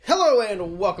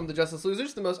and welcome to Justice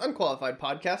Losers, the most unqualified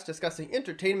podcast discussing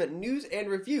entertainment, news, and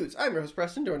reviews. I'm your host,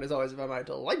 Preston, joined as always by my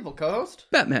delightful co-host,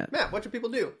 Batman. Matt, what should people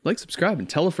do? Like, subscribe, and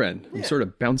tell a friend. I'm sort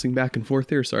of bouncing back and forth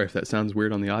here. Sorry if that sounds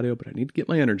weird on the audio, but I need to get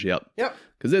my energy up. Yep.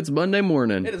 Because it's Monday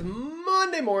morning. It is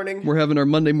Monday morning. We're having our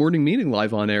Monday morning meeting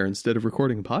live on air instead of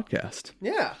recording a podcast.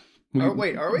 Yeah.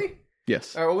 Wait, are we?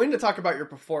 Yes. All right, well, we need to talk about your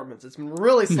performance. It's been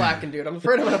really slacking, dude. I'm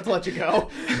afraid I'm going to have to let you go.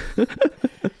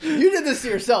 You did this to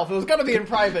yourself. It was going to be in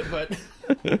private, but...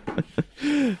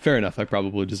 Fair enough. I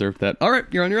probably deserved that. All right,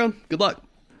 you're on your own. Good luck.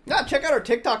 Nah, check out our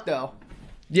TikTok, though.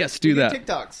 Yes, do that.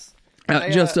 TikToks.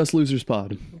 Just Us Losers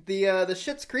Pod. The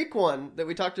Schitt's Creek one that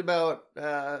we talked about,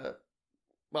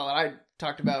 I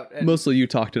talked about. And, mostly you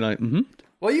talk tonight. Mm-hmm.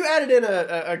 Well, you added in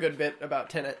a good bit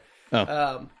about Tenet.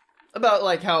 Oh. About,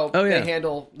 like, how they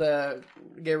handle the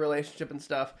gay relationship and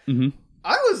stuff. Mm-hmm.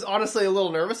 I was honestly a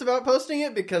little nervous about posting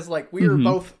it because, like, we were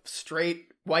both straight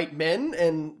white men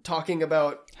and talking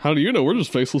about... How do you know? We're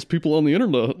just faceless people on the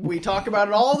internet. We talk about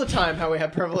it all the time, how we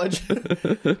have privilege.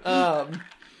 And I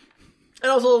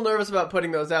was a little nervous about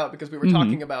putting those out because we were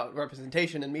talking about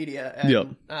representation in media.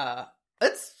 And,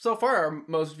 it's so far our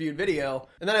most viewed video.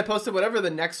 And then I posted whatever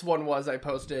the next one was I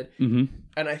posted. Mm-hmm.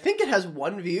 And I think it has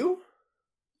 1 view.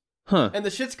 Huh. And the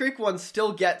Schitt's Creek one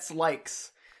still gets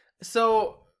likes.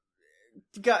 So,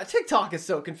 God, TikTok is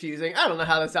so confusing. I don't know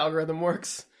how this algorithm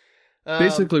works.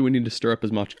 Basically, we need to stir up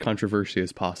as much controversy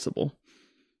as possible.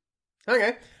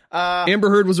 Okay.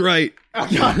 Amber Heard was right. Oh,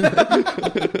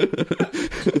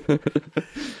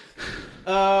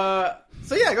 God.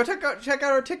 So yeah, go check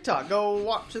out our TikTok. Go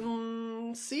watch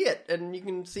and see it, and you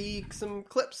can see some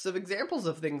clips of examples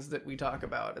of things that we talk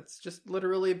about. It's just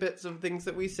literally bits of things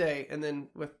that we say, and then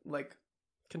with like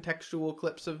contextual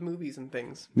clips of movies and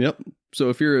things. Yep. So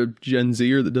if you're a Gen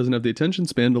Zer that doesn't have the attention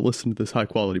span to listen to this high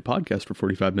quality podcast for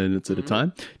 45 minutes at a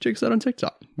time, check us out on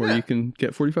TikTok, where you can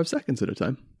get 45 seconds at a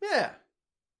time. Yeah.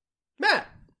 Matt.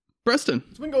 Preston.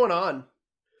 What's been going on?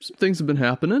 Some things have been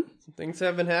happening. Things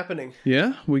have been happening.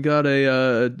 Yeah, we got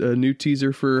a new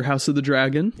teaser for House of the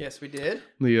Dragon. Yes, we did.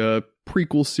 The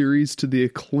prequel series to the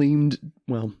acclaimed,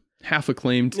 well,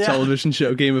 half-acclaimed television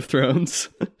show Game of Thrones.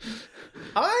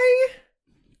 I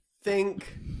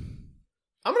think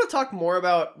I'm going to talk more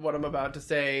about what I'm about to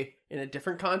say in a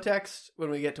different context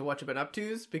when we get to what you've been up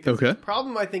to's, because the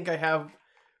problem I think I have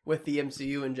with the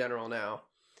MCU in general now.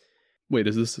 Wait,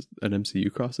 is this an MCU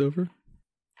crossover?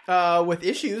 With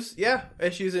issues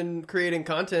in creating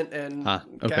content and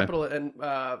capital and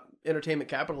entertainment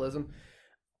capitalism.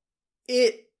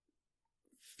 It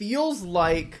feels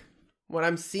like what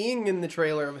I'm seeing in the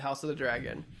trailer of House of the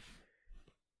Dragon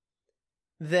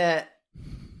that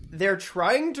they're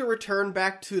trying to return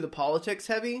back to the politics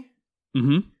heavy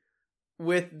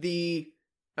with the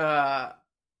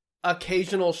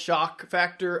occasional shock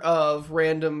factor of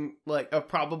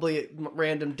probably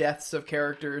random deaths of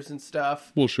characters and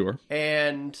stuff. Well, sure.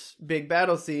 And big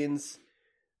battle scenes.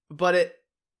 But it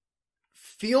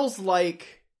feels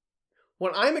like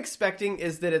what I'm expecting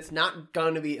is that it's not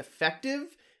going to be effective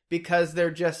because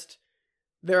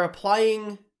they're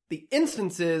applying the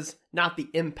instances, not the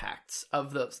impacts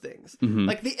of those things.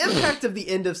 Like, the impact of the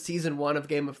end of season 1 of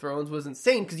Game of Thrones was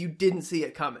insane because you didn't see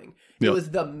it coming. It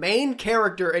was the main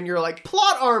character, and you're like,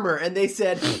 plot armor! And they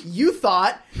said, you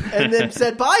thought, and then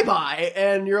said bye-bye,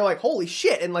 and you're like, holy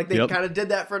shit! And, like, they kind of did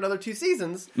that for another 2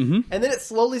 seasons, and then it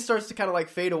slowly starts to kind of, like,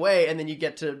 fade away, and then you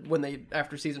get to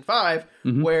after season 5,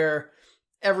 where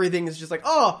everything is just like,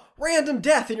 oh, random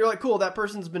death! And you're like, cool, that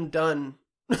person's been done.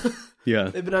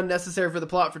 They've been unnecessary for the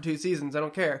plot for 2 seasons. I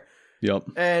don't care.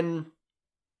 Yep. And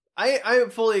I am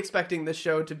fully expecting this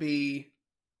show to be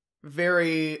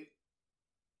very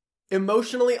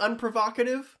emotionally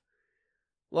unprovocative.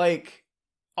 Like,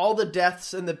 all the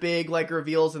deaths and the big, like,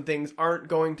 reveals and things aren't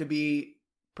going to be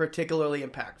particularly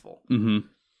impactful. And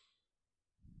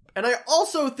I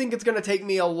also think it's going to take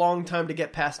me a long time to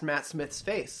get past Matt Smith's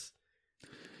face.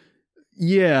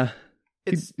 Yeah.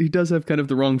 He does have kind of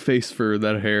the wrong face for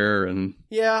that hair, and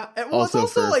it's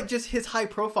also like just his high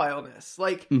profileness.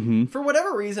 Like, for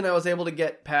whatever reason, I was able to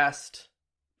get past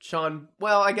Sean.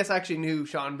 Well, I guess I actually knew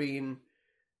Sean Bean.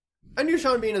 I knew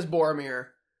Sean Bean as Boromir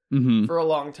for a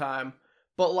long time,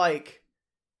 but like,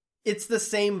 it's the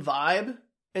same vibe,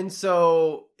 and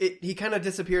so he kind of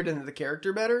disappeared into the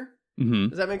character better.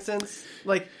 Does that make sense?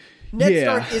 Like, Ned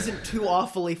Stark isn't too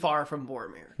awfully far from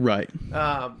Boromir. Right.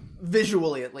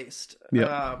 Visually, at least.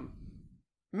 Yep.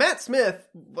 Matt Smith,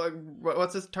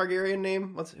 what's his Targaryen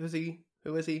name?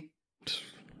 Who is he?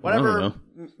 Whatever.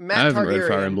 Matt I haven't Targaryen. read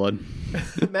Fire and Blood.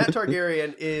 Matt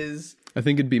Targaryen is... I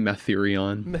think it'd be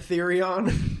Matherion.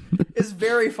 Matherion is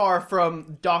very far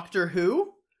from Doctor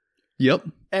Who. Yep.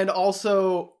 And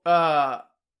also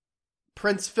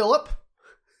Prince Philip.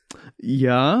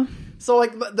 Yeah. So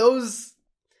like those,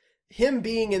 him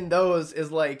being in those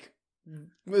is like,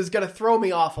 was going to throw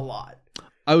me off a lot.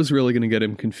 I was really going to get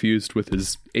him confused with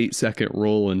his 8-second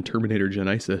role in Terminator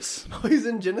Genisys. Oh, he's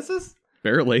in Genesis?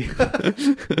 Barely.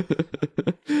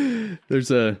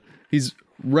 He's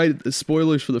right at the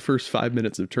spoilers for the first 5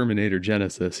 minutes of Terminator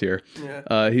Genisys here.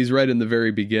 Yeah. He's right in the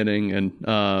very beginning,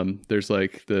 and there's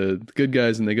like the good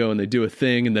guys, and they go and they do a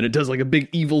thing, and then it does like a big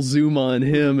evil zoom on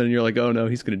him, and you're like, oh no,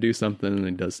 he's going to do something, and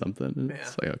he does something. And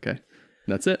it's like, okay. And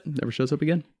that's it. Never shows up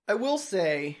again. I will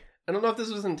say, I don't know if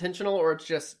this was intentional or it's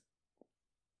just,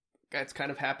 it's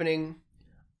kind of happening.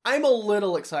 I'm a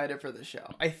little excited for the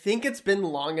show. I think it's been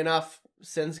long enough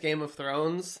since Game of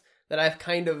Thrones that I've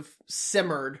kind of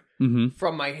simmered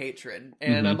from my hatred.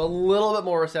 And I'm a little bit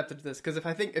more receptive to this. Because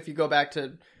if you go back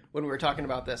to when we were talking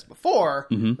about this before,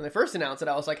 when they first announced it,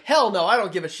 I was like, hell no, I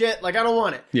don't give a shit. Like, I don't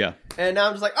want it. Yeah. And now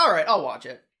I'm just like, all right, I'll watch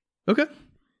it. Okay.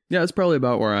 Yeah, that's probably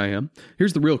about where I am.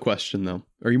 Here's the real question, though.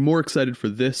 Are you more excited for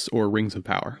this or Rings of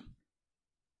Power?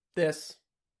 This.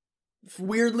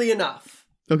 Weirdly enough.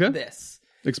 Okay. This.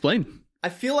 Explain. I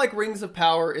feel like Rings of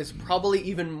Power is probably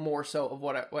even more so of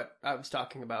what I was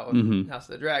talking about with House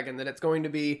of the Dragon, that it's going to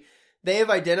be, they have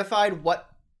identified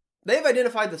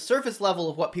the surface level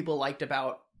of what people liked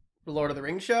about the Lord of the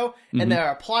Rings show, and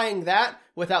they're applying that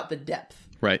without the depth.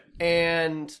 Right.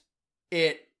 And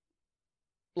it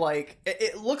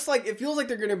looks like, it feels like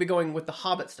they're going to be going with the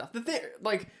Hobbit stuff. The thing,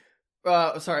 like,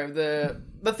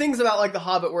 the things about like the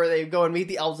Hobbit where they go and meet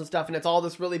the elves and stuff, and it's all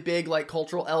this really big like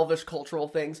elvish cultural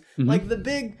things, like the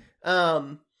big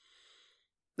the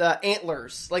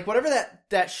antlers, like whatever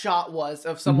that shot was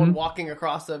of someone walking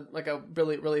across a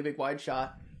really really big wide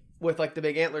shot with like the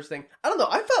big antlers thing. I don't know,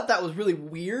 I felt that was really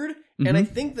weird, and I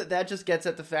think that just gets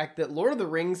at the fact that Lord of the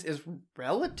Rings is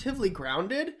relatively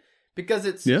grounded, because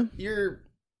it's you're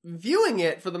viewing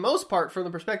it for the most part from the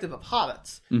perspective of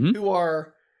hobbits who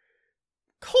are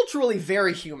culturally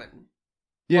very human.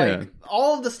 Yeah. Like,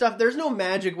 all of the stuff, there's no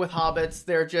magic with hobbits.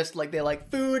 They're just like, they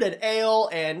like food and ale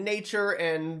and nature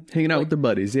and hanging out with their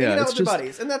buddies. Yeah. Hanging out with their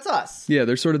buddies. And that's us. Yeah.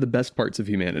 They're sort of the best parts of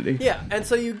humanity. Yeah. And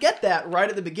so you get that right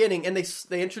at the beginning, and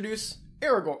they introduce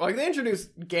Aragorn. Like, they introduce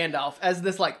Gandalf as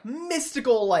this like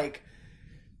mystical, like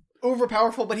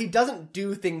overpowerful, but he doesn't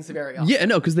do things very often. Yeah,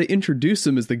 no, because they introduce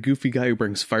him as the goofy guy who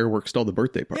brings fireworks to all the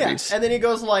birthday parties. Yeah. And then he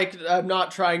goes like, I'm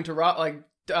not trying to rob, like,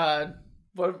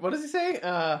 what does he say?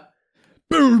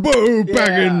 Bilbo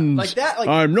Baggins! Like that, like,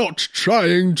 I'm not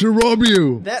trying to rob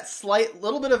you! That slight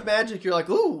little bit of magic, you're like,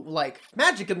 ooh, like,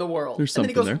 magic in the world. There's and then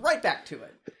he goes something there. right back to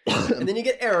it. And then you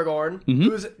get Aragorn,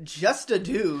 who's just a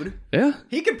dude. Yeah.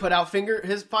 He can put out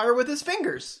his fire with his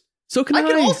fingers. So can I. I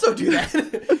can also do that.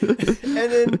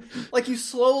 And then, like, you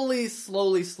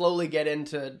slowly get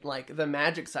into, like, the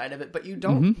magic side of it, but you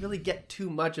don't really get too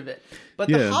much of it. But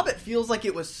The Hobbit feels like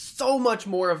it was so much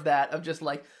more of that, of just,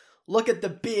 like, look at the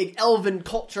big elven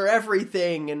culture,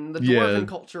 everything, and the dwarven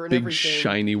culture and big everything.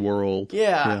 Shiny world.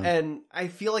 Yeah, and I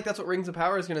feel like that's what Rings of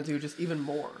Power is going to do, just even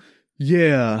more.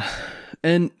 Yeah.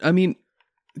 And, I mean,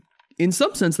 in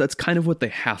some sense, that's kind of what they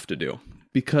have to do.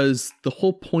 Because the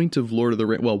whole point of Lord of the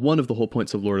Rings, well, one of the whole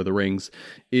points of Lord of the Rings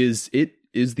is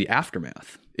the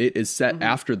aftermath. It is set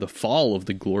after the fall of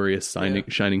the glorious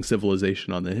shining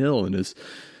civilization on the hill, and is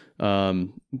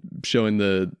showing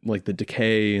the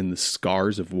decay and the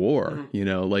scars of war. You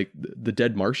know, like the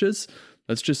Dead Marshes.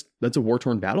 That's a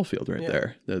war-torn battlefield right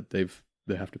there that they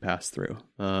have to pass through.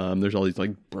 There's all these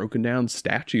like broken down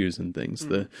statues and things.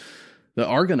 The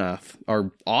Argonath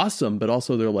are awesome, but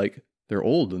also they're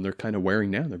old and they're kind of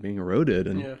wearing down. They're being eroded.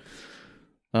 And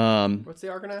what's the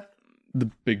Argonath?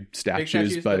 The big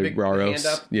statues by big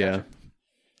Raros. Yeah.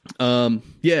 Gotcha.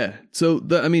 Yeah. So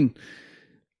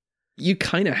you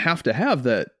kind of have to have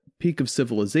that peak of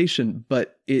civilization,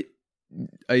 but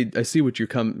I see what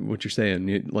you're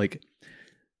saying.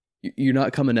 You're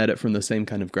not coming at it from the same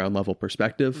kind of ground level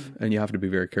perspective, and you have to be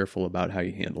very careful about how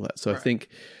you handle that. So I think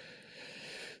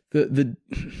the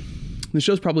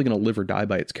show's probably going to live or die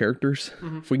by its characters.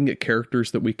 If we can get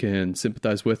characters that we can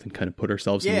sympathize with and kind of put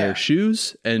ourselves in their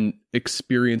shoes and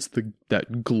experience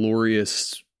that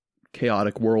glorious,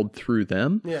 chaotic world through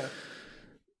them,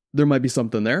 there might be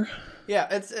something there.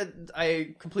 Yeah,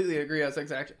 I completely agree. I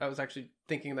was actually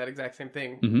thinking that exact same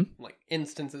thing, like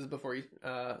instances before you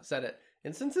said it.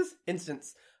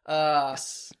 Instance.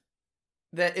 Yes.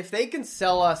 That if they can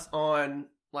sell us on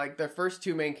like their first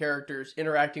two main characters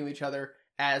interacting with each other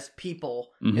as people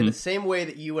in the same way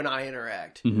that you and I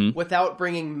interact, without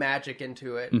bringing magic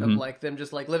into it, of like them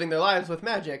just like living their lives with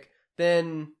magic,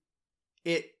 then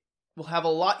it will have a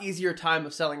lot easier time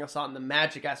of selling us on the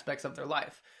magic aspects of their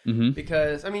life. Mm-hmm.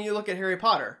 Because, I mean, you look at Harry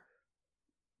Potter.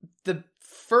 The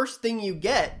first thing you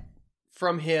get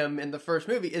from him in the first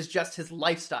movie is just his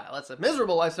lifestyle. It's a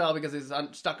miserable lifestyle because he's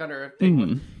stuck under a thing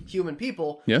with human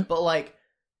people. Yeah. But, like,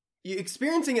 you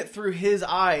experiencing it through his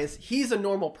eyes, he's a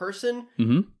normal person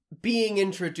being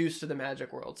introduced to the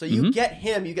magic world. So you get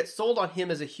him, you get sold on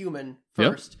him as a human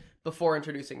first before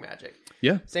introducing magic.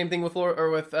 Yeah. Same thing with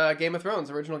Game of Thrones,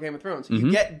 original Game of Thrones.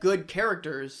 You get good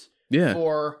characters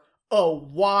for a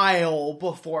while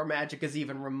before magic is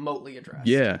even remotely addressed.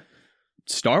 Yeah.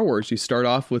 Star Wars, you start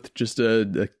off with just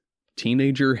a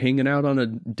teenager hanging out on a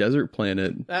desert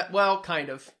planet. Well, kind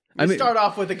of. You start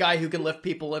off with a guy who can lift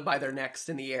people by their necks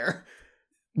in the air.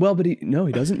 Well, but he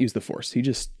doesn't use the Force.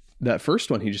 That first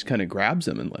one, he just kind of grabs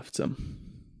him and lifts him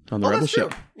on the rebel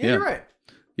ship. True. Yeah, you're right.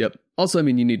 Yep. Also, I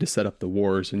mean, you need to set up the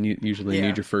wars, and you usually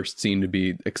need your first scene to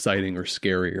be exciting or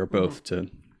scary or both to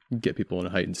get people in a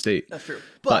heightened state. That's true.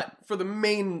 But for the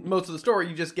most of the story,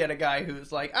 you just get a guy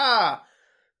who's like, I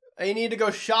need to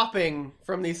go shopping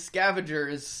from these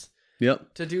scavengers.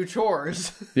 Yep. To do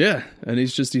chores. Yeah. And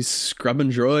he's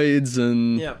scrubbing droids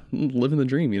and living the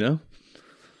dream, you know?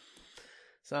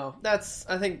 So that's,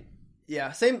 I think,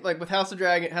 same like with House of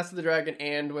the Dragon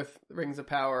and with Rings of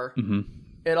Power.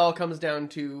 It all comes down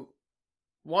to,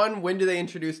 one, when do they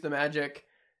introduce the magic?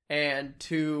 And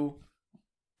two,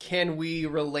 can we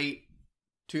relate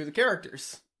to the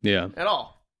characters? Yeah. At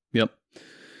all? Yep.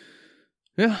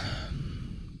 Yeah.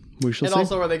 We shall see.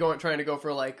 Also, are they trying to go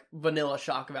for like vanilla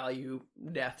shock value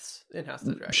deaths in House of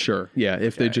the Dragon? Sure. Yeah.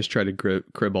 If they just try to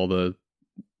crib all the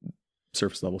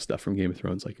surface level stuff from Game of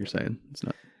Thrones, like you're saying, it's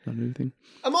not anything.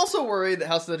 I'm also worried that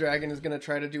House of the Dragon is going to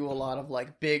try to do a lot of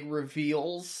like big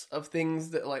reveals of things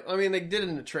that, like, I mean, they did it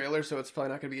in the trailer, so it's probably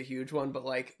not going to be a huge one, but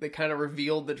like they kind of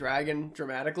revealed the dragon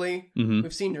dramatically.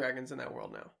 We've seen dragons in that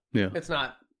world now. Yeah. It's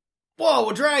not, whoa,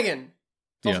 a dragon.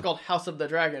 It's also called House of the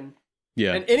Dragon.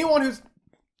 Yeah. And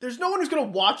there's no one who's going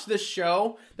to watch this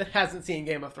show that hasn't seen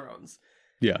Game of Thrones.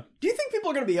 Yeah. Do you think people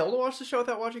are going to be able to watch the show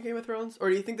without watching Game of Thrones? Or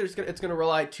do you think it's going to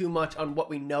rely too much on what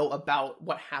we know about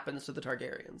what happens to the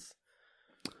Targaryens?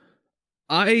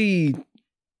 I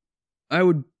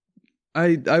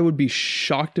would be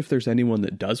shocked if there's anyone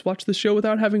that does watch the show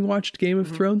without having watched Game of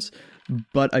Thrones,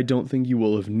 but I don't think you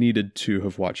will have needed to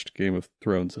have watched Game of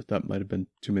Thrones. That might have been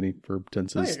too many verb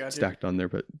tenses stacked on there,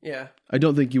 but I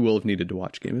don't think you will have needed to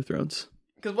watch Game of Thrones.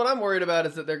 Because what I'm worried about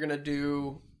is that they're going to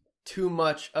do too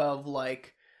much of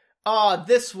like,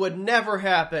 this would never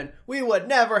happen. We would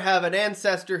never have an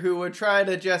ancestor who would try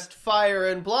to just fire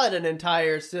and blood an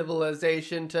entire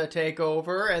civilization to take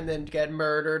over and then get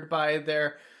murdered by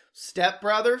their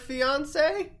stepbrother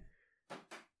fiance?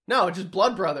 No, just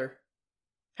blood brother.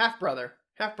 Half-brother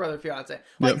fiance.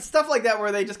 Like stuff like that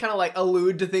where they just kind of like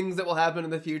allude to things that will happen in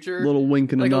the future. Little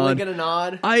wink and a nod. Like a wink and a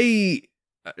nod.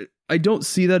 I don't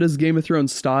see that as Game of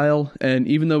Thrones style, and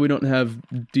even though we don't have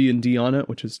D&D on it,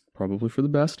 which is probably for the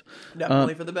best.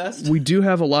 Definitely for the best. We do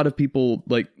have a lot of people,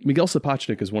 like Miguel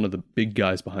Sapochnik is one of the big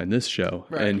guys behind this show,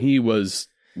 and he was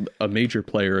a major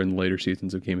player in later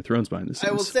seasons of Game of Thrones behind the scenes.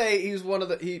 I will say he was one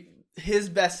of his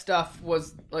best stuff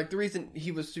was, like, the reason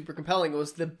he was super compelling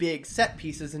was the big set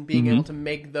pieces and being able to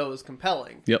make those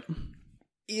compelling. Yep.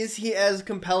 Is he as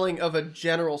compelling of a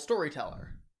general storyteller?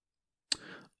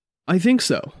 I think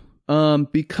so.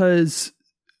 Because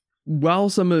while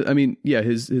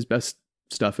his best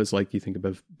stuff is like, you think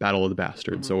of Battle of the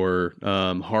Bastards or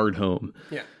Hard Home.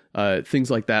 Yeah.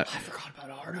 Things like that. I forgot about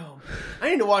Hard Home. I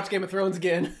need to watch Game of Thrones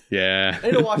again. Yeah. I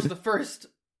need to watch the first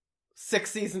 6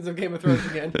 seasons of Game of Thrones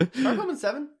again. Hard Home in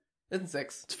 7? Isn't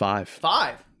 6? It's 5.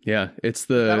 5? Yeah. It's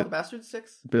the Battle of the Bastards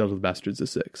 6? Battle of the Bastards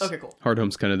is 6. Okay, cool. Hard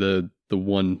Home's kind of the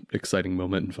one exciting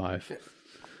moment in 5.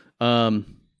 Yeah.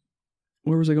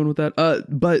 Where was I going with that?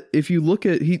 But if you look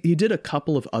at, he did a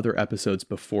couple of other episodes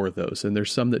before those, and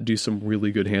there's some that do some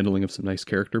really good handling of some nice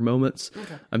character moments.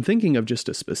 Okay. I'm thinking of just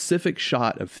a specific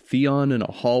shot of Theon in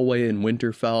a hallway in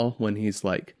Winterfell when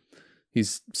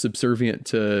he's subservient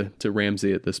to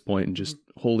Ramsay at this point and just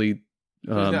wholly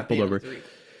pulled over.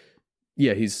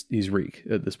 Yeah, he's Reek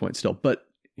at this point still, but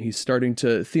Theon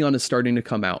is starting to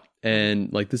come out,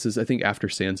 and like this is, I think, after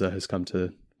Sansa has come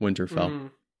to Winterfell,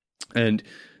 and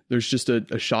there's just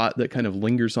a shot that kind of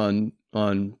lingers on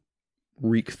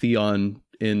Reek Theon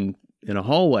in a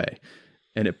hallway,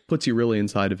 and it puts you really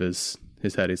inside of his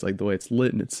head. He's like, the way it's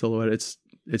lit and it's silhouette,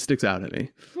 it sticks out at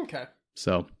me. Okay.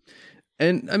 So,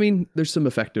 and I mean, there's some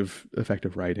effective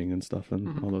writing and stuff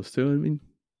and all those too. I mean,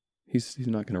 he's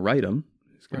not going to write them.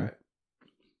 He's gonna, right.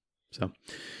 So,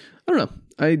 I don't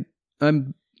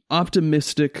know.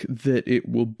 optimistic that it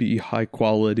will be high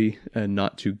quality and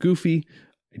not too goofy.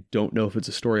 I don't know if it's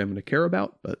a story I'm going to care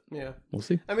about, but yeah, we'll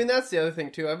see. I mean, that's the other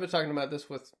thing too. I've been talking about this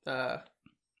with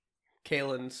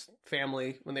Kaylin's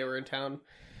family when they were in town,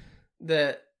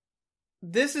 that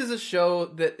this is a show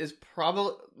that is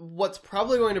what's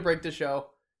probably going to break the show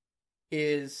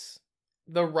is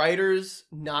the writers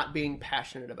not being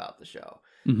passionate about the show.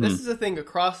 Mm-hmm. This is a thing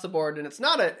across the board, and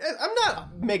I'm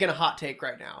not making a hot take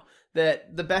right now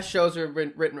that the best shows are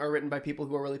written by people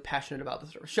who are really passionate about the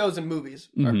story. Shows and movies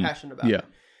are passionate about it.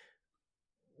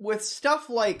 With stuff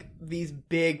like these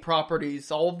big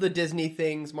properties, all of the Disney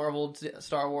things, Marvel,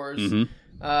 Star Wars,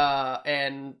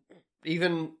 and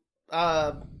even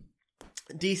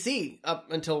DC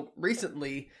up until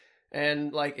recently,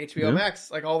 and like HBO Max,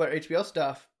 like all their HBO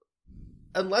stuff,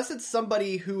 unless it's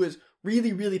somebody who is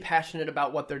really, really passionate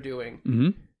about what they're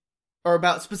doing, or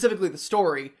about specifically the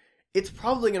story, it's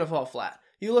probably going to fall flat.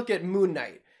 You look at Moon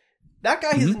Knight. That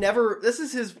guy has never... This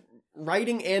is his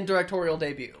writing and directorial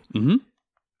debut.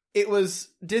 It was...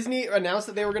 Disney announced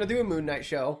that they were going to do a Moon Knight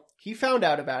show. He found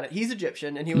out about it. He's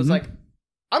Egyptian, and he was like,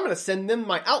 I'm going to send them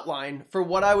my outline for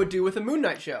what I would do with a Moon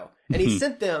Knight show. And he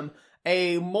sent them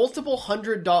a multiple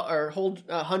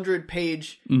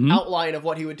 $100-page outline of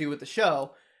what he would do with the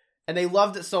show. And they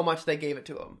loved it so much they gave it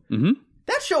to him.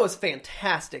 That show is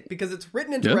fantastic because it's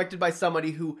written and directed by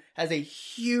somebody who has a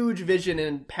huge vision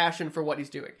and passion for what he's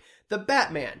doing. The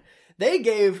Batman. They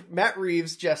gave Matt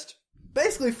Reeves just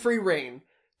basically free reign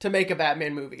to make a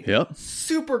Batman movie. Yep.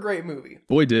 Super great movie.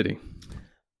 Boy, did he.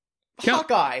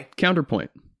 Hawkeye.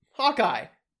 Counterpoint. Hawkeye.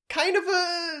 Kind of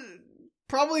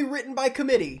probably written by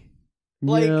committee.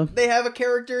 Like, they have a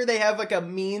character, they have like a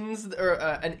means or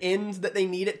an end that they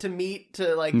need it to meet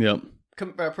to like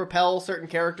propel certain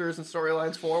characters and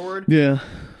storylines forward. Yeah.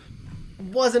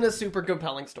 Wasn't a super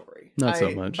compelling story. Not so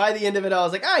much. By the end of it, I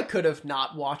was like, I could have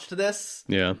not watched this.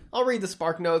 Yeah. I'll read the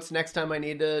Spark Notes next time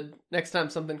next time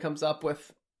something comes up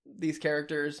with these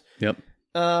characters. Yep.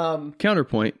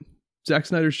 Counterpoint. Zack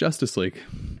Snyder's Justice League.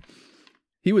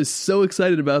 He was so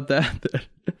excited about that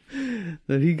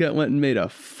he went and made a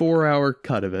 4-hour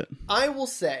cut of it. I will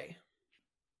say,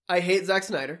 I hate Zack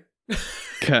Snyder.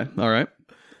 Okay, all right.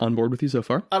 On board with you so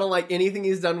far. I don't like anything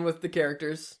he's done with the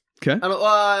characters. Okay.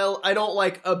 I don't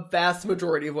like a vast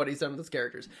majority of what he's done with his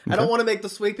characters. Okay. I don't want to make the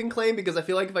sweeping claim because I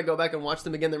feel like if I go back and watch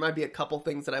them again, there might be a couple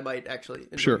things that I might actually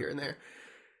enjoy here and there.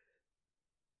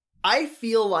 I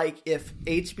feel like if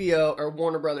HBO or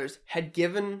Warner Brothers had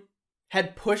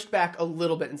pushed back a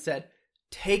little bit and said,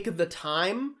 take the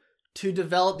time to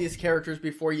develop these characters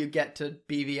before you get to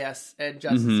BVS and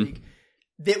Justice League,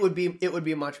 it would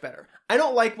be much better. I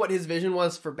don't like what his vision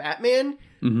was for Batman,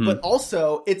 but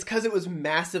also it's because it was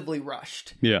massively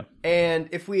rushed. Yeah. And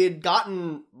if we had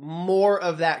gotten more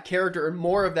of that character and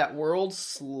more of that world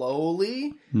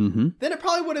slowly, then it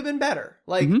probably would have been better.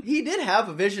 Like, he did have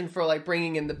a vision for like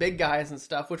bringing in the big guys and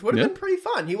stuff, which would have been pretty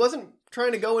fun. He wasn't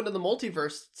trying to go into the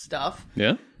multiverse stuff.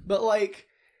 Yeah. But like,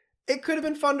 it could have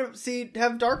been fun to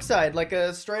have Darkseid, like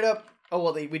a straight up... Oh,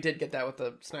 well, we did get that with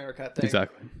the Snyder Cut thing.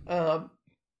 Exactly. But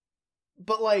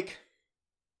like,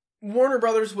 Warner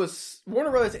Brothers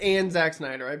and Zack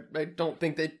Snyder, I don't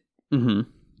think that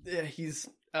he's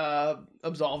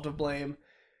absolved of blame,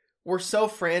 were so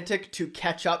frantic to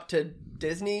catch up to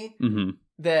Disney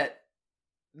that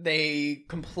they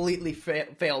completely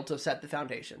failed to set the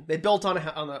foundation. They built on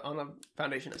a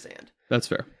foundation of sand. That's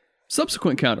fair.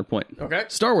 Subsequent counterpoint. Okay.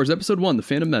 Star Wars Episode 1, The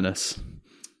Phantom Menace.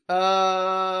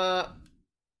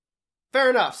 Fair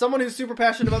enough. Someone who's super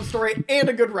passionate about the story and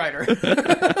a good writer.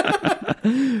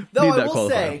 Though I will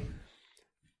say,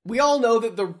 we all know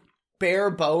that the bare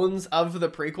bones of the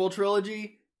prequel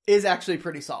trilogy is actually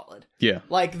pretty solid. Yeah.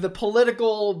 Like, the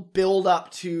political build-up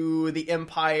to the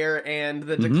Empire and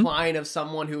the decline of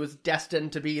someone who was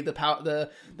destined to be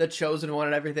the chosen one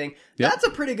and everything. Yep. That's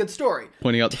a pretty good story.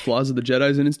 Pointing out the flaws of the Jedi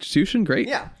as an institution. Great.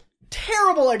 Yeah.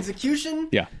 Terrible execution.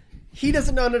 Yeah. He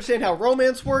doesn't understand how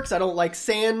romance works. I don't like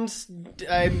sand.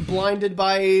 I'm blinded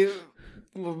by...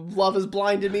 Love has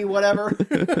blinded me, whatever.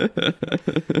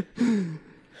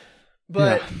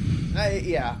 But,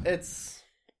 it's...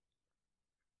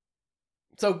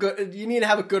 So good. You need to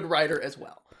have a good writer as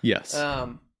well. Yes.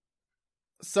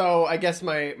 So I guess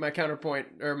my counterpoint,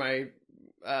 or my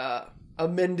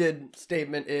amended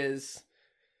statement is,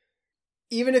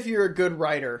 even if you're a good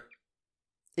writer,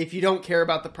 if you don't care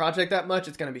about the project that much,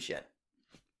 it's going to be shit.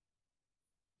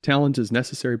 Talent is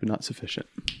necessary but not sufficient.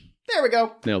 There we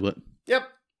go. Nailed it. Yep.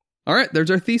 All right, there's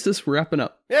our thesis. We're wrapping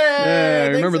up. Yay!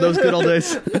 Remember those good old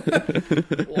days?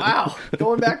 Wow,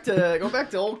 going back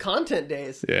to old content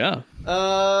days. Yeah.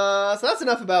 So that's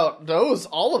enough about those.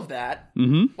 All of that.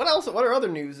 Mm-hmm. What else? What are other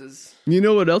newses? You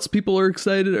know what else people are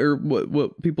excited, or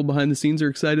what people behind the scenes are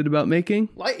excited about making?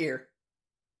 Lightyear.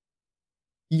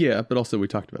 Yeah, but also we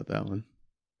talked about that one.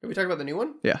 Did we talk about the new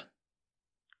one? Yeah.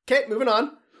 Okay, moving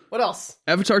on. What else?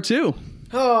 Avatar 2.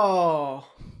 Oh.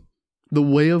 The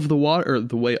Way of the Water, or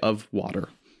The Way of Water.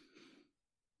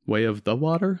 Way of the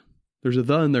Water? There's a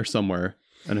the in there somewhere,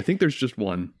 and I think there's just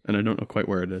one, and I don't know quite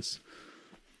where it is.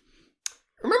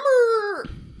 Remember?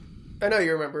 I know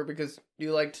you remember because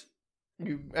you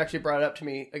actually brought it up to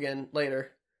me again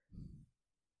later.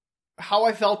 How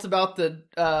I felt about the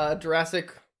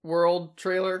Jurassic World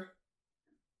trailer.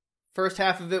 First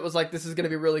half of it was like, this is going to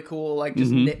be really cool, like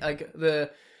just like the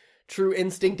true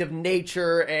instinct of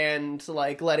nature and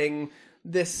like letting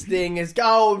this thing is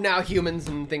go now humans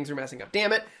and things are messing up.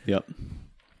 Damn it. Yep.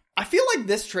 I feel like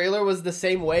this trailer was the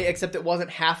same way, except it wasn't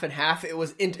half and half. It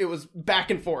was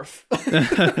back and forth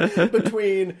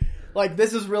between like,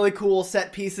 this is really cool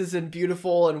set pieces and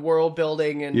beautiful and world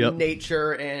building and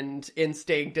nature and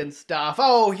instinct and stuff.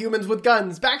 Oh, humans with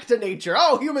guns, back to nature.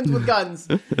 Oh, humans with guns.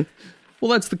 Well,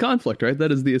 that's the conflict, right?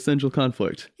 That is the essential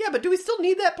conflict. Yeah, but do we still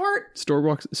need that part?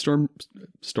 Stormwalks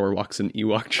and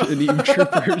Ewok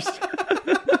troopers.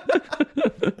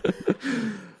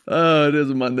 Oh, it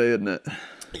is a Monday, isn't it?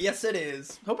 Yes, it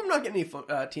is. Hope I'm not getting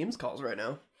any Teams calls right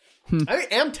now. I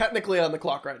am technically on the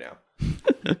clock right now.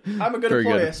 I'm a good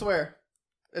employee, I swear.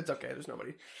 It's okay, there's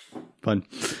nobody. Fun.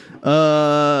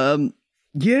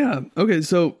 Yeah, okay,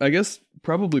 so I guess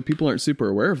probably people aren't super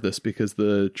aware of this because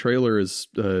the trailer is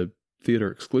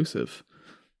theater exclusive.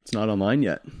 It's not online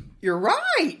yet. You're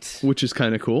right! Which is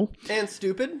kind of cool. And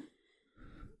stupid.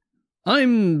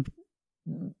 I'm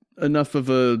enough of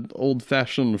a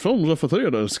old-fashioned films for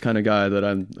theaters kind of guy that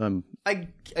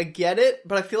I get it,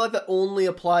 but I feel like that only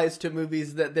applies to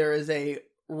movies that there is a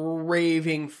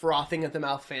raving, frothing at the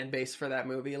mouth fan base for that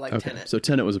movie, like Tenet. So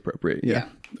Tenet was appropriate, yeah.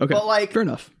 Okay, but like, fair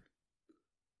enough.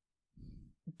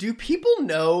 Do people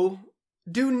know?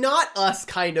 Do not us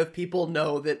kind of people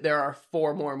know that there are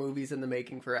 4 more movies in the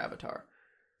making for Avatar?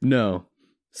 No.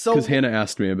 So because Hannah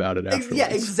asked me about it afterwards. Yeah,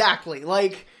 exactly.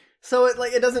 Like, so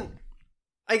it doesn't.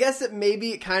 I guess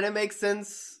it kind of makes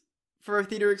sense for a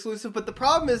theater exclusive, but the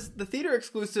problem is the theater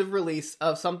exclusive release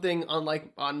of something on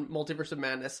Multiverse of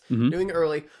Madness, doing it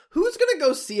early. Who's gonna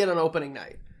go see it on opening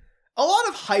night? A lot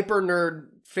of hyper nerd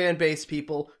fan base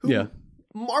people who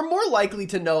are more likely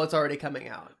to know it's already coming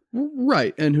out.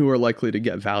 Right, and who are likely to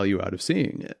get value out of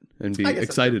seeing it and be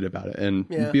excited about it and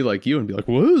be like you and be like,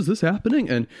 whoa, is this happening?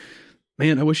 And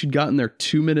man, I wish you'd gotten there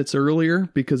 2 minutes earlier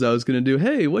because I was going to do,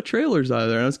 hey, what trailers are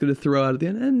there? And I was going to throw out at the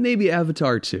end, and maybe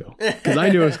Avatar 2. Because I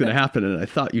knew it was going to happen, and I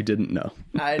thought you didn't know.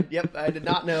 I did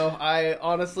not know. I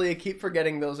honestly keep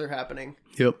forgetting those are happening.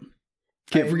 Yep.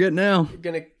 Can't forget now. I'm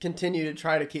going to continue to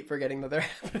try to keep forgetting that they're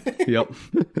happening. Yep.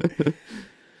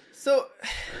 So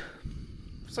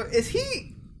is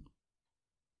he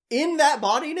in that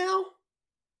body now?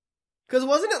 Because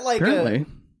wasn't it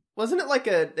like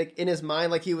in his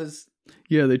mind, like he was...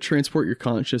 Yeah, they transport your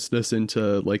consciousness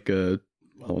into like an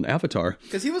avatar.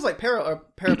 Because he was like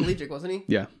paraplegic, wasn't he?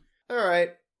 Yeah. All right.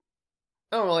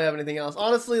 I don't really have anything else.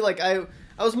 Honestly, like I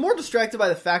was more distracted by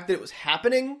the fact that it was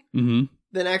happening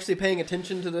than actually paying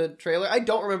attention to the trailer. I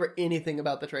don't remember anything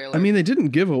about the trailer. I mean, they didn't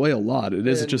give away a lot. It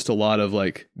is just a lot of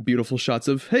like beautiful shots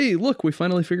of, hey, look, we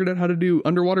finally figured out how to do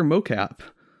underwater mocap.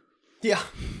 Yeah.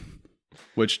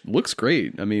 Which looks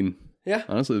great. I mean,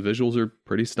 honestly, the visuals are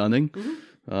pretty stunning.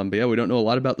 But yeah, we don't know a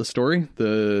lot about the story.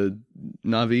 The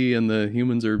Na'vi and the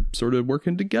humans are sort of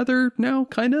working together now,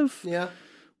 kind of. Yeah.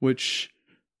 Which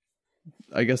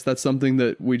I guess that's something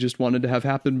that we just wanted to have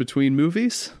happen between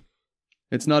movies.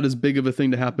 It's not as big of a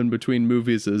thing to happen between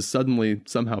movies as suddenly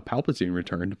somehow Palpatine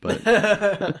returned, but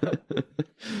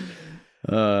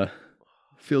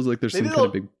feels like there's some kind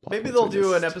of big plot. Maybe they'll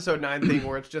do an episode 9 thing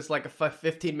where it's just like a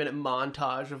 15-minute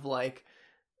montage of like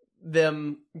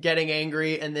them getting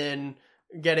angry and then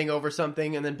getting over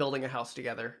something and then building a house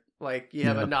together. Like you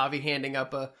have a Na'vi handing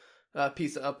up a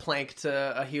piece of a plank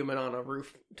to a human on a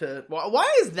roof.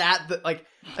 Why is that? Like,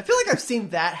 I feel like I've seen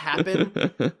that happen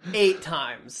 8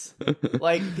 times.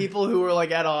 Like people who are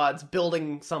like at odds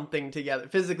building something together,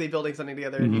 physically building something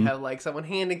together, and you have like someone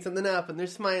handing something up and they're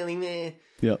smiling.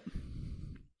 Yep.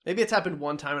 Maybe it's happened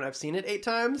 1 time and I've seen it 8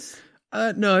 times.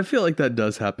 No, I feel like that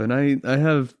does happen. I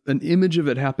have an image of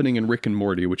it happening in Rick and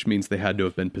Morty, which means they had to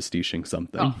have been pastiching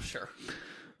something. Oh, sure.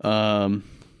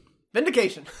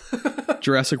 Vindication.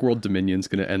 Jurassic World Dominion's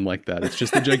going to end like that. It's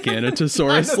just the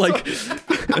Giganotosaurus like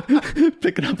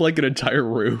picking up like an entire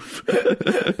roof.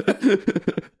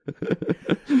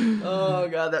 Oh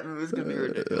god, that movie's going to be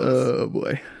ridiculous. Oh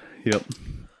boy. Yep.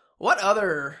 What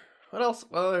other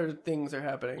things are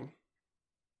happening?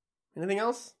 Anything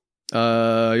else?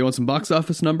 You want some box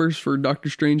office numbers for Doctor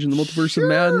Strange and the Multiverse of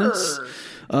Madness?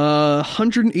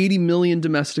 180 million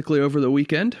domestically over the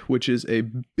weekend, which is a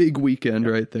big weekend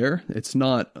right there. It's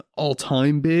not all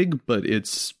time big, but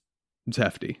it's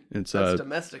hefty. It's That's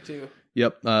domestic too.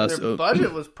 Yep. Their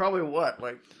budget was probably what,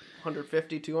 like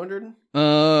 150, 200?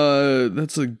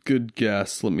 That's a good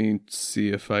guess. Let me see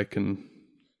if I can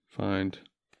find.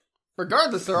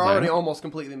 Regardless, they're already almost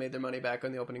completely made their money back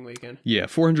on the opening weekend. Yeah,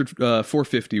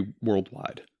 450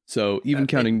 worldwide. So even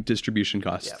counting distribution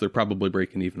costs, they're probably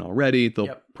breaking even already.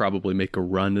 They'll probably make a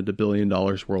run at $1 billion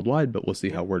worldwide, but we'll see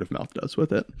how word of mouth does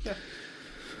with it.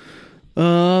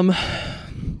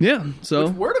 Yeah. So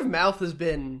word of mouth has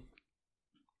been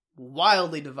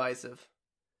wildly divisive.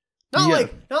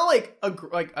 Not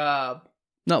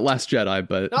Last Jedi,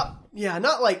 but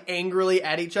not like angrily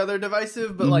at each other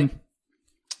divisive, but like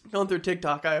going through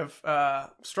TikTok, I have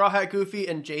Straw Hat Goofy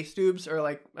and Jay Stoobs are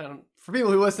like, for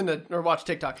people who listen to or watch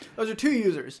TikTok, those are two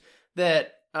users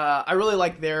that I really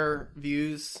like their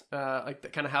views,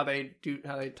 like kind of how they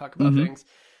talk about things.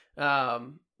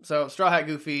 So Straw Hat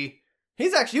Goofy, he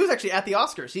was actually at the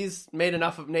Oscars. He's made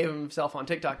enough of name of himself on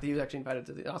TikTok that he was actually invited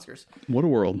to the Oscars. What a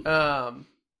world.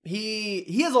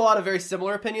 He has a lot of very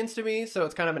similar opinions to me, so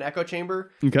it's kind of an echo chamber.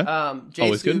 Okay. Jay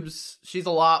Always Stoobs, good. She's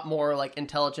a lot more like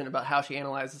intelligent about how she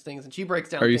analyzes things, and she breaks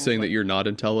down. Are you things saying like, that you're not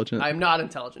intelligent? I'm not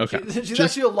intelligent. Okay. She's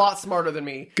actually a lot smarter than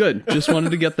me. Good. Just wanted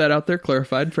to get that out there,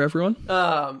 clarified for everyone.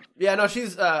 Yeah, no,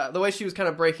 she's the way she was kind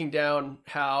of breaking down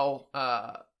how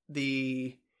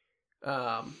the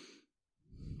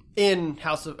in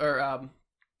House of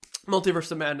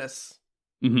Multiverse of Madness.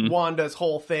 Wanda's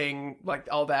whole thing, like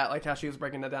all that, like how she was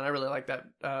breaking that down. I really like that.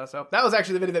 So that was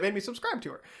actually the video that made me subscribe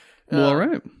to her. Well, all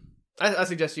right. I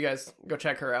suggest you guys go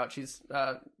check her out. She's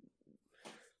a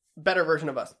better version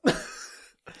of us.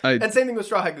 And same thing with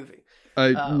Straw Hat Goofy.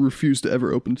 I refuse to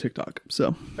ever open TikTok,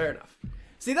 so. Fair enough.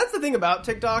 See, that's the thing about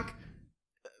TikTok.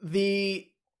 When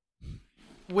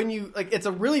you, like, it's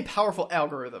a really powerful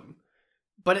algorithm,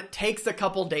 but it takes a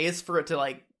couple days for it to,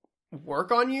 like,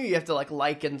 work on you. You have to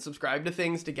like and subscribe to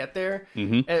things to get there.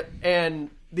 And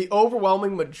the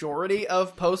overwhelming majority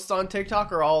of posts on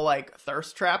TikTok are all like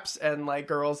thirst traps and like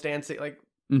girls dancing, like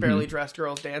barely dressed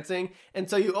girls dancing. And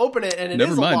so you open it and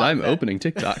never mind, I'm opening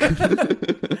TikTok.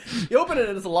 You open it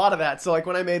and it's a lot of that. So like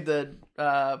when I made the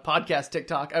podcast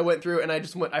TikTok, I went through and I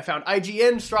found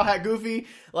IGN, Straw Hat Goofy.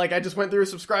 Like I just went through,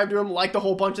 subscribed to him, liked a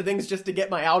whole bunch of things just to get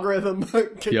my algorithm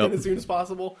kicked in as soon as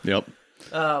possible. Yep.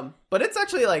 But it's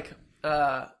actually like,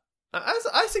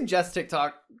 I suggest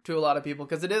TikTok to a lot of people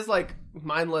because it is like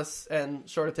mindless and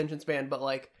short attention span, but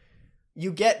like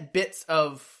you get bits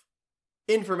of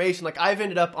information. Like I've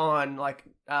ended up on like,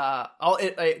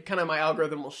 kind of my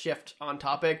algorithm will shift on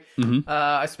topic.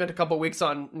 I spent a couple weeks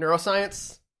on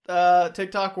neuroscience,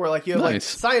 TikTok where like you have like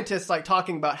scientists like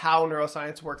talking about how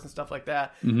neuroscience works and stuff like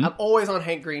that. I'm always on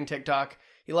Hank Green TikTok.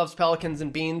 He loves pelicans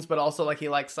and beans, but also like he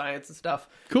likes science and stuff.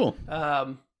 Cool.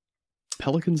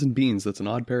 Pelicans and beans. That's an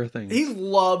odd pair of things. He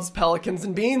loves pelicans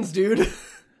and beans, dude.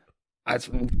 That's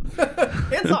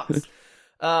It sucks.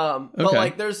 But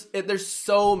like there's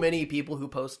so many people who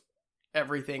post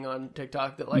everything on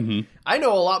TikTok that like I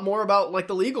know a lot more about like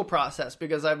the legal process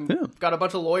because I've got a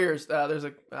bunch of lawyers. There's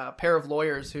a pair of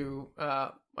lawyers who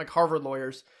like Harvard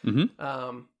lawyers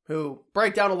who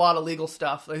break down a lot of legal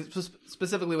stuff, like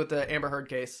specifically with the Amber Heard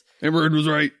case. Amber Heard was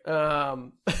right.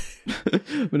 I'm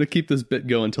going to keep this bit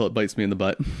going until it bites me in the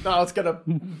butt. No, it's going to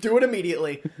do it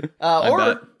immediately.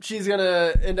 Or she's going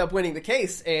to end up winning the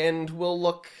case and will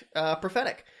look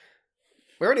prophetic.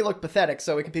 We already look pathetic,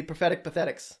 so we can be prophetic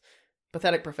pathetics.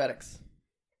 Pathetic prophetics.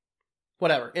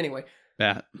 Whatever. Anyway.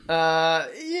 That.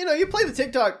 You play the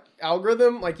TikTok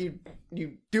algorithm, like you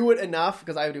do it enough,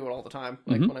 because I do it all the time.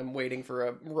 Like when I'm waiting for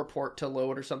a report to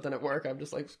load or something at work, I'm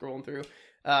just like scrolling through.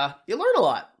 You learn a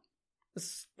lot.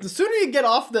 The sooner you get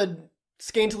off the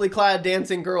scantily clad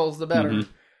dancing girls, the better.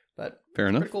 But fair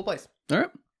enough. Pretty cool place. All right.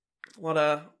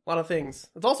 A lot of things.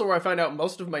 It's also where I find out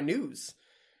most of my news.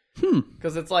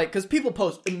 Because it's like, because people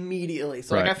post immediately.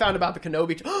 So like I found about the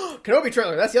Kenobi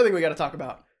trailer. That's the other thing we got to talk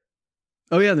about.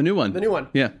 Oh yeah, the new one. The new one.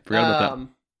 Yeah, forgot about that.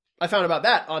 I found about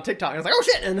that on TikTok. I was like, oh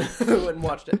shit, and went and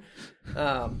watched it.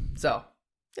 So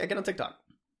yeah, get on TikTok.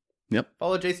 Yep.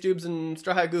 Follow Jay Stoobs and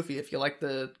Straw Hat Goofy if you like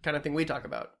the kind of thing we talk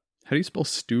about. How do you spell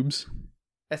Stoobs?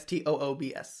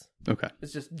 Stoobs. Okay.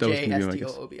 It's just That was gonna be my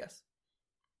guess. Joobs.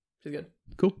 She's good.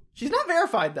 Cool. She's not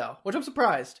verified though, which I'm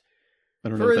surprised. I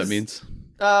don't know what that means.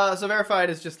 So verified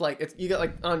is just like you get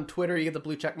like on Twitter, you get the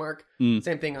blue check mark. Mm.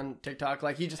 Same thing on TikTok.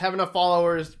 Like you just have enough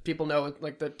followers, people know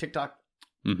like the TikTok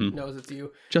knows it's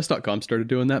you. Chess.com started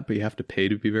doing that, but you have to pay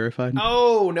to be verified.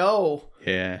 Oh no.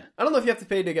 Yeah. I don't know if you have to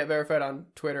pay to get verified on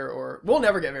Twitter or we'll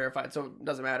never get verified, so it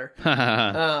doesn't matter.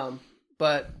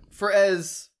 But for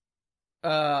as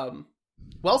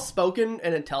well spoken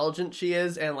and intelligent she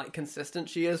is and like consistent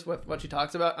she is with what she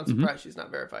talks about, I'm surprised she's not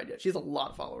verified yet. She has a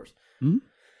lot of followers. Mm-hmm.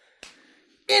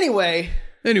 Anyway,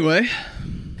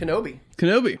 Kenobi.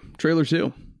 Trailer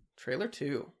 2. Trailer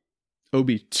 2.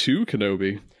 Obi 2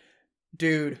 Kenobi.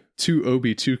 Dude. 2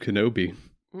 Obi 2 Kenobi.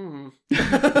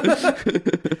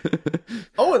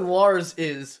 Owen Lars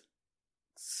is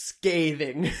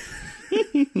scathing.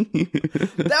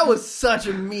 That was such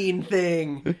a mean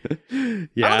thing.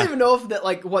 Yeah. I don't even know if that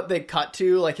like what they cut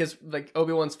to, like his like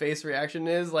Obi-Wan's face reaction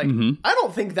is. Like I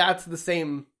don't think that's the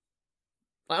same.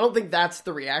 I don't think that's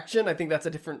the reaction. I think that's a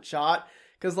different shot.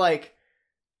 Because like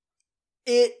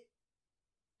it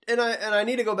and I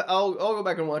need to go back. I'll go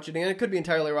back and watch it again. It could be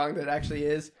entirely wrong that it actually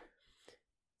is.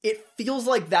 It feels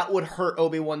like that would hurt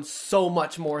Obi-Wan so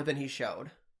much more than he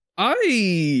showed.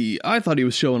 I thought he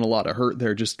was showing a lot of hurt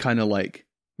there, just kind of like,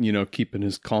 you know, keeping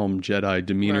his calm Jedi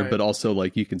demeanor, but also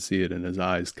like you can see it in his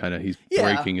eyes, kind of he's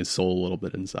breaking his soul a little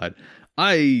bit inside.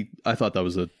 I thought that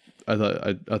was I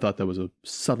thought that was a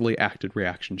subtly acted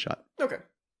reaction shot. Okay,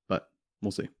 but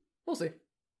we'll see.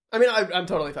 I mean, I'm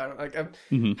totally fine. Like,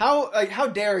 how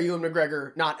dare Ewan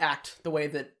McGregor not act the way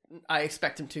that I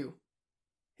expect him to?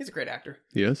 He's a great actor.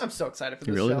 He is. I'm so excited for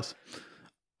this show. He really is.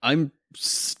 I'm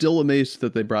still amazed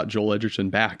that they brought Joel Edgerton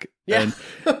back. Yeah. And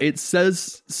it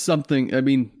says something. I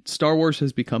mean, Star Wars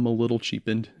has become a little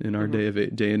cheapened in our day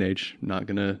and age. Not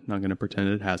gonna pretend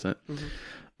it hasn't.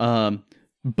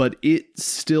 But it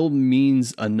still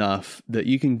means enough that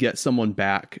you can get someone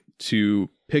back to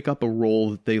pick up a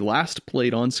role that they last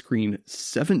played on screen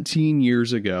 17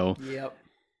 years ago. Yep.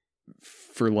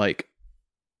 For like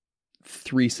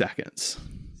 3 seconds.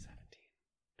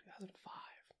 2005.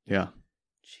 Yeah.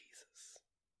 Jesus.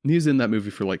 He was in that movie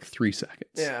for like 3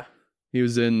 seconds. Yeah. He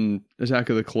was in Attack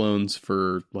of the Clones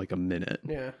for like a minute.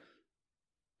 Yeah.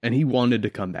 And he wanted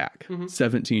to come back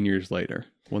 17 years later.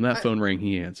 When that phone rang,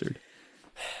 he answered.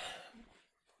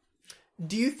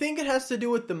 Do you think it has to do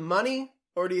with the money?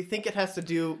 Or do you think it has to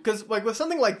do... Because like with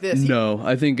something like this... No,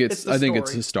 I think it's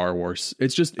a Star Wars.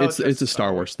 It's just it's a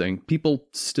Star Wars thing. People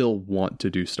still want to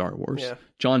do Star Wars. Yeah.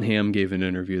 John Hamm gave an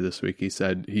interview this week. He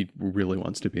said he really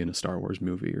wants to be in a Star Wars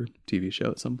movie or TV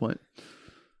show at some point.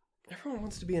 Everyone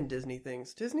wants to be in Disney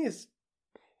things. Disney is...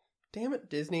 Damn it,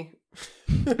 Disney.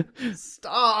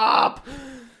 Stop!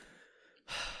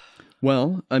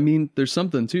 Well, I mean, there's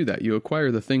something to that. You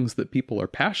acquire the things that people are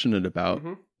passionate about.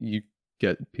 You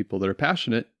get people that are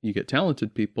passionate, you get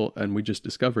talented people, and we just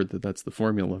discovered that that's the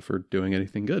formula for doing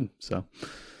anything good. So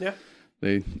yeah,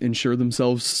 they ensure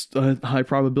themselves a high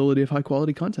probability of high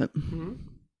quality content.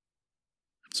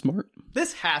 Smart.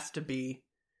 This has to be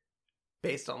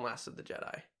based on Last of the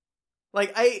Jedi.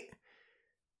 Like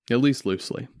at least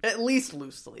loosely.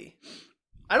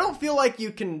 I don't feel like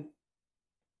you can...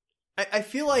 I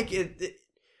feel like it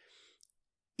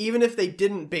even if they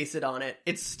didn't base it on it,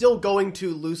 it's still going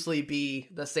to loosely be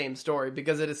the same story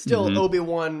because it is still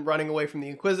Obi-Wan running away from the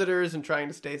Inquisitors and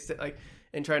trying to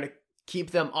and trying to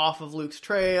keep them off of Luke's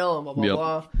trail and blah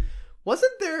blah blah.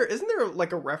 Isn't there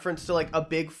like a reference to like a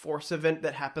big Force event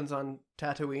that happens on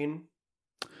Tatooine?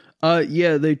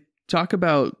 Yeah, they talk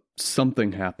about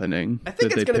something happening. I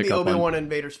think it's going to be Obi-Wan and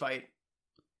Vader's fight.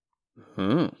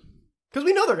 Huh. Because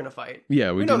we know they're going to fight.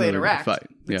 Yeah, we know they interact. Fight.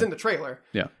 It's in the trailer.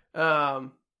 Yeah.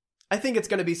 I think it's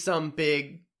going to be some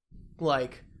big,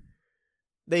 like,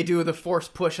 they do the Force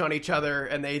push on each other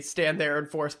and they stand there and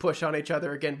Force push on each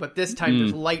other again. But this time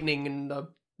there's lightning and a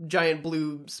giant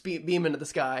blue beam into the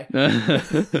sky.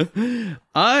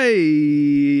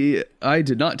 I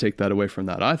did not take that away from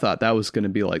that. I thought that was going to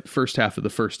be like first half of the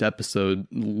first episode.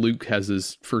 Luke has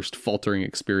his first faltering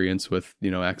experience with,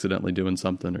 accidentally doing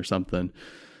something or something.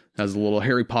 As a little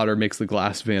Harry Potter makes the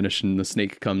glass vanish and the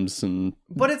snake comes and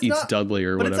eats Dudley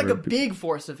or whatever. But it's like a big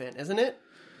Force event, isn't it?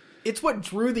 It's what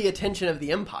drew the attention of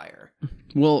the Empire.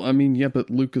 Well, I mean, yeah, but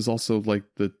Luke is also like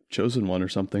the chosen one or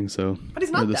something, so... But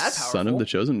he's not the that powerful. Son of the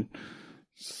chosen...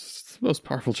 It's the most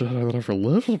powerful Jedi that ever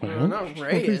lived, man. No,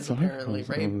 Rey is, apparently.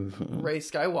 Rey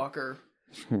Skywalker.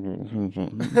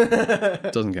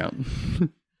 Doesn't count.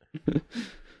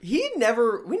 We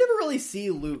never really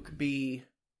see Luke be...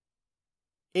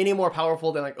 any more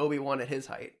powerful than like Obi-Wan at his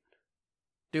height.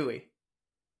 do we?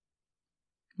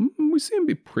 We see him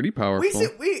be pretty powerful.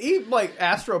 He like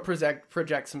astro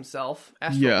projects himself.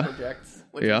 Projects,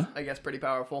 which is, I guess, pretty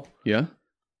powerful. Yeah.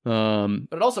 But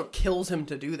it also kills him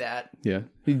to do that. Yeah.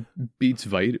 He beats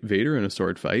Vader in a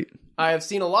sword fight. I have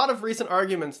seen a lot of recent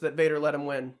arguments that Vader let him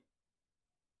win.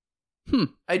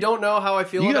 I don't know how I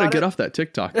feel about it. You gotta get off that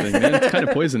TikTok thing, man. It's kind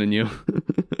of poisoning you.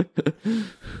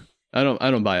 I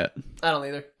don't buy it. I don't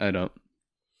either. I don't.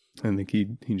 I think he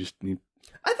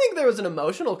I think there was an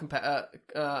emotional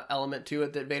element to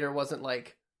it that Vader wasn't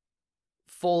like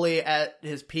fully at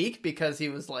his peak because he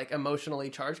was like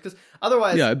emotionally charged. Because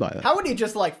otherwise, I buy that. How would he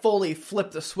just like fully flip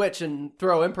the switch and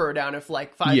throw Emperor down if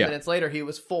like 5 minutes later he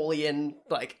was fully in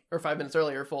like, or 5 minutes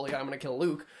earlier fully, I'm gonna kill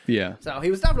Luke. Yeah. So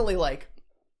he was definitely like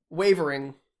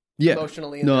wavering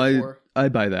emotionally. No, I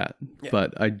buy that,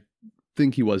 but I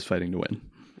think he was fighting to win.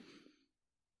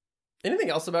 Anything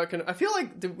else about? I feel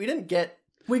like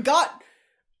we got.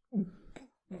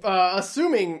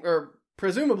 Assuming or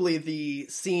presumably the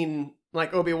scene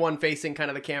like Obi-Wan facing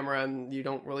kind of the camera and you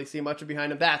don't really see much of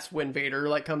behind him, that's when Vader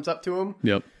like comes up to him.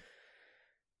 Yep.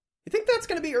 You think that's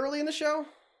going to be early in the show?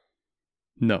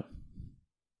 No.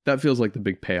 That feels like the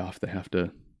big payoff they have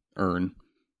to earn.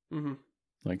 Mm-hmm.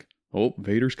 Like, oh,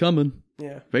 Vader's coming.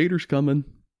 Yeah. Vader's coming.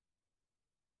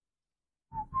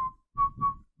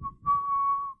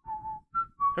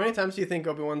 How many times do you think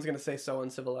Obi-Wan's going to say so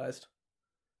uncivilized?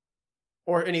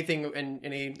 Or anything in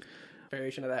any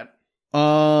variation of that?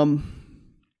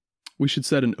 We should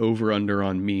set an over-under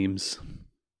on memes.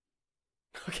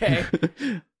 Okay.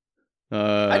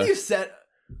 How do you set...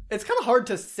 It's kind of hard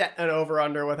to set an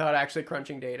over-under without actually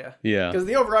crunching data. Yeah. Because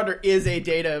the over-under is a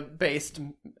data-based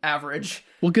average.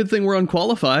 Well, good thing we're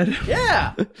unqualified.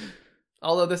 Yeah!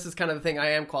 Although this is kind of the thing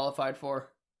I am qualified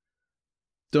for.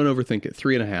 Don't overthink it.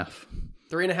 3.5.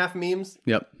 3.5 memes?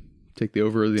 Yep. Take the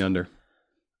over or the under.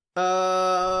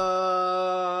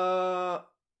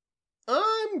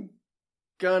 I'm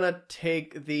gonna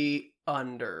take the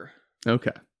under.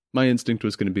 Okay. My instinct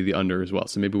was going to be the under as well,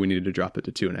 so maybe we needed to drop it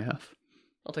to 2.5.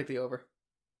 I'll take the over.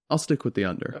 I'll stick with the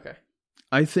under. Okay.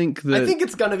 I think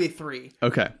it's gonna be 3.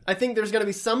 Okay. I think there's gonna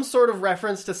be some sort of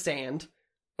reference to sand.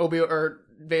 Or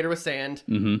Vader with sand.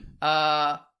 Mm-hmm.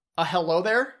 A hello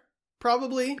there,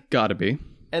 probably. Gotta be.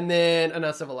 And then an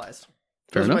uncivilized.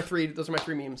 Fair enough. Those are my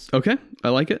 3 memes. Okay, I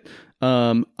like it.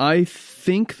 I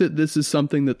think that this is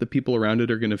something that the people around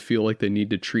it are going to feel like they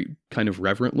need to treat kind of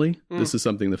reverently. This is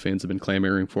something the fans have been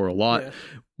clamoring for a lot. Yeah.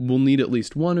 We'll need at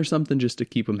least 1 or something just to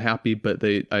keep them happy, but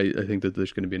I think that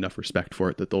there's going to be enough respect for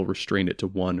it that they'll restrain it to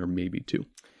 1 or maybe 2.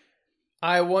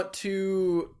 I want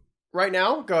to, right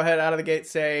now, go ahead out of the gate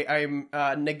say I'm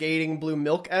negating blue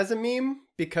milk as a meme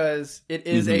because it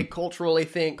is a cultural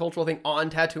thing on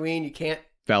Tatooine. You can't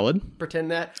valid pretend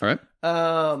that. All right.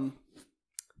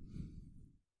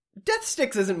 Death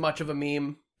Sticks isn't much of a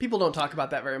meme. People don't talk about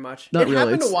that very much. Not really.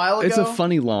 Happened a while ago. It's a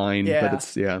funny line, but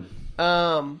it's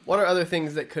what are other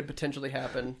things that could potentially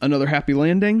happen? Another happy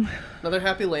landing.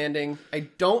 I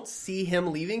don't see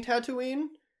him leaving Tatooine.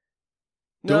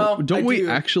 Don't we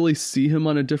actually see him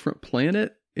on a different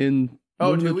planet in?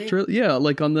 Oh, do we? Yeah,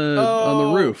 like on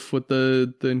the roof with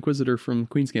the Inquisitor from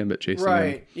Queen's Gambit chasing him.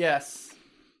 Right. Yes.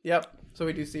 Yep. So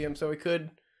we do see him. So we could.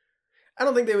 I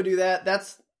don't think they would do that.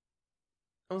 That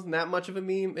wasn't that much of a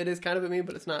meme. It is kind of a meme,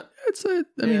 but it's not.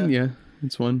 I mean,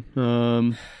 it's one.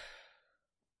 I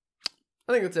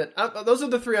think that's it. Those are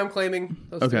the 3 I'm claiming.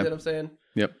 Those 3 that I'm saying.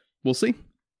 Yep. We'll see.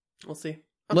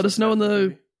 Let us know in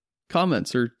the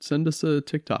comments or send us a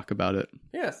TikTok about it.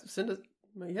 Yes. Send us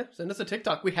a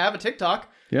TikTok. We have a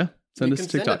TikTok. Yeah. Send us a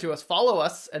TikTok. You can send it to us. Follow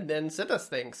us and then send us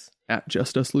things. At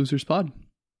Just Us Losers Pod.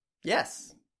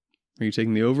 Yes. Are you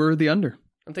taking the over or the under?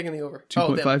 I'm taking the over.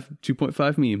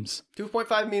 2.5 memes.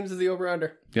 2.5 memes is the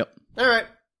over-under. Yep. All right.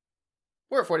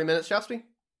 We're at 40 minutes, Shafsby.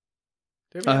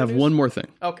 I have one more thing.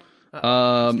 Okay.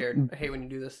 I'm scared. I hate when you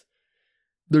do this.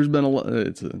 There's been a lot.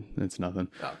 It's nothing.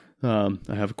 Oh.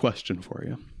 I have a question for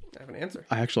you. I have an answer.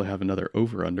 I actually have another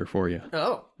over-under for you.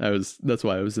 Oh. That's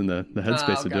why I was in the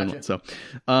headspace of doing it. So,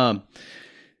 a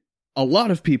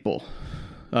lot of people,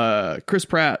 Chris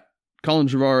Pratt, Colin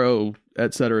Trevorrow,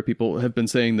 etc., people have been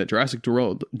saying that Jurassic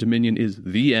World Dominion is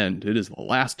the end. It is the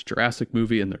last Jurassic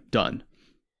movie, and they're done.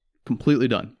 Completely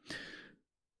done.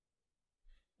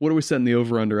 What are we setting the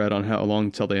over-under at on how long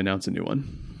until they announce a new one?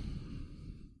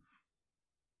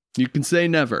 You can say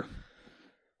never.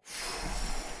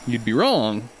 You'd be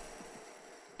wrong.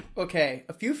 Okay,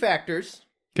 a few factors.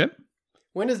 Okay.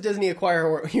 When does Disney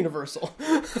acquire Universal?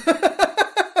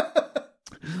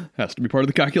 Has to be part of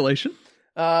the calculation.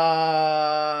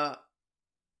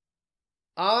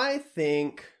 I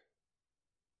think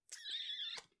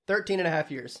 13 and a half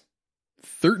years.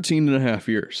 13 and a half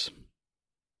years.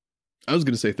 I was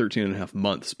going to say 13 and a half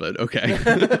months, but okay.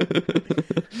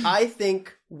 I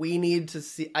think we need to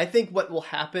see... I think what will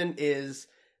happen is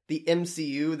the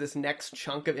MCU, this next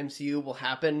chunk of MCU, will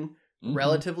happen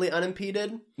relatively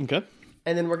unimpeded. Okay.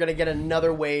 And then we're going to get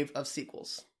another wave of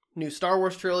sequels. New Star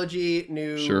Wars trilogy,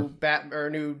 new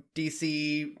new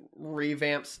DC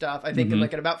revamp stuff. I think in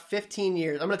about 15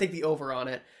 years... I'm going to take the over on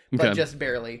it, but just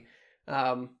barely.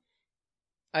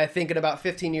 I think in about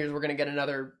 15 years, we're going to get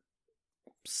another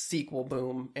sequel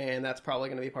boom, and that's probably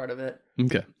going to be part of it.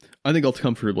 Okay. I think I'll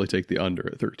comfortably take the under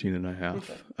at 13 and a half.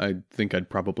 Okay. I think I'd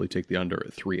probably take the under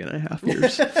at 3.5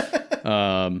 years.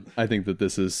 I think that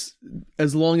this is,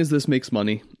 as long as this makes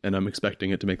money, and I'm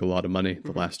expecting it to make a lot of money,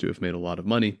 the last two have made a lot of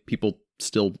money, people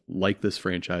still like this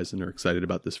franchise and are excited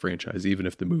about this franchise, even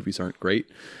if the movies aren't great.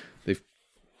 They've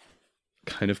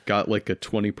kind of got like a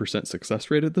 20% success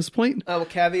rate at this point. I will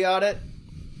caveat it.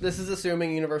 This is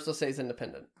assuming Universal stays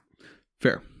independent.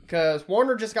 Fair. Because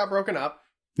Warner just got broken up.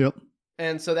 Yep.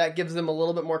 And so that gives them a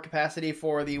little bit more capacity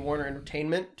for the Warner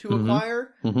Entertainment to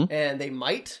acquire. And they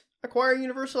might acquire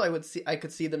Universal. I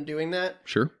could see them doing that.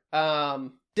 Sure.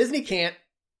 Disney can't.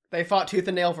 They fought tooth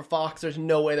and nail for Fox. There's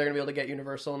no way they're going to be able to get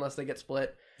Universal unless they get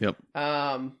split. Yep.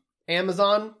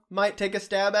 Amazon might take a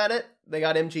stab at it. They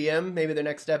got MGM. Maybe their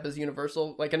next step is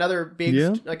Universal. Like another big...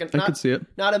 Yeah, I could see it.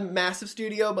 Not a massive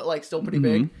studio, but like still pretty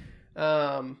big.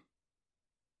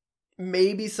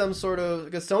 Maybe some sort of...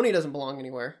 Because Sony doesn't belong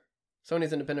anywhere.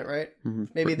 Sony's independent, right?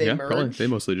 Maybe they merge. Probably. They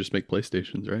mostly just make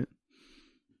PlayStations, right?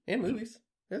 And movies.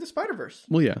 They're the Spider-Verse.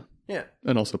 Well, yeah. Yeah.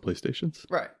 And also PlayStations.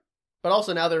 Right. But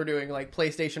also now they're doing like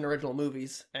PlayStation original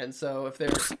movies. And so if they're...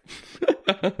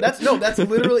 that's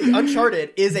literally...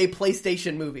 Uncharted is a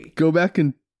PlayStation movie. Go back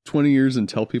in 20 years and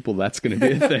tell people that's going to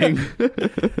be a thing.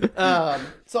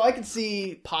 So I could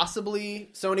see possibly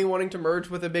Sony wanting to merge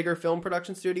with a bigger film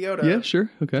production studio to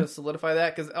to solidify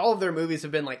that, because all of their movies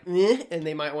have been like and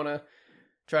they might want to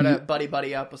try to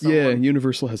buddy up with someone. Yeah,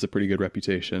 Universal has a pretty good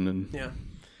reputation, and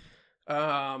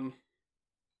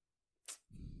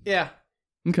yeah.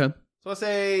 Okay. So I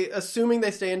say, assuming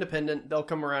they stay independent, they'll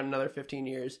come around another 15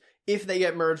 years. If they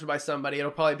get merged by somebody,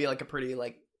 it'll probably be like a pretty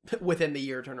within the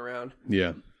year turnaround.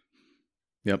 Yeah.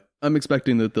 Yep. I'm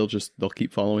expecting that they'll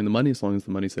keep following the money as long as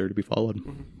the money's there to be followed.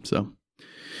 So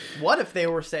what if they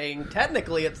were saying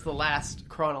technically it's the last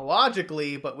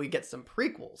chronologically, but we get some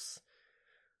prequels?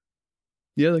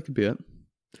 Yeah, that could be it.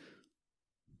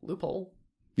 Loophole.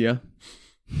 Yeah.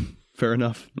 Fair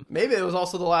enough. Maybe it was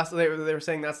also the last. They were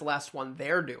saying that's the last one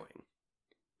they're doing.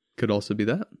 Could also be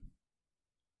that.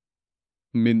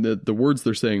 I mean, the words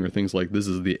they're saying are things like, this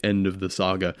is the end of the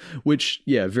saga, which,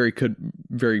 yeah, very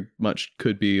much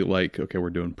could be like, okay, we're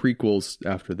doing prequels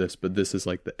after this, but this is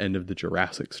like the end of the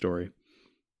Jurassic story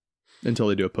until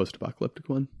they do a post-apocalyptic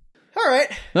one. All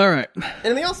right.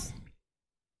 Anything else?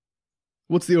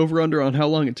 What's the over-under on how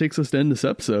long it takes us to end this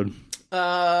episode?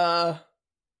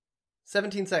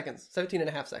 17 seconds. 17 and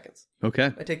a half seconds.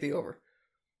 Okay. I take the over.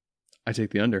 I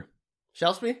take the under.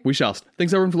 Shall we? We shall.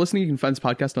 Thanks everyone for listening. You can find this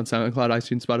podcast on SoundCloud,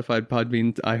 iTunes, Spotify,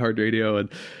 Podbean, iHeartRadio, and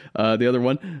the other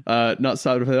one, not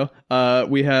Spotify though.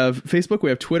 We have Facebook, we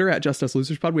have Twitter at Just Us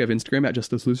Losers Pod, we have Instagram at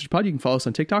Just Us Losers Pod. You can follow us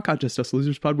on TikTok at Just Us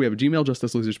Losers Pod. We have a Gmail,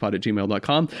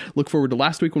 justuslosers@gmail.com. Look forward to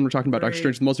last week when we're talking about Doctor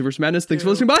Strange and the Multiverse of Madness. Thanks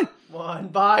for listening. Bye.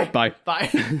 Bye. Bye.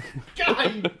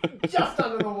 God, just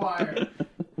under the wire.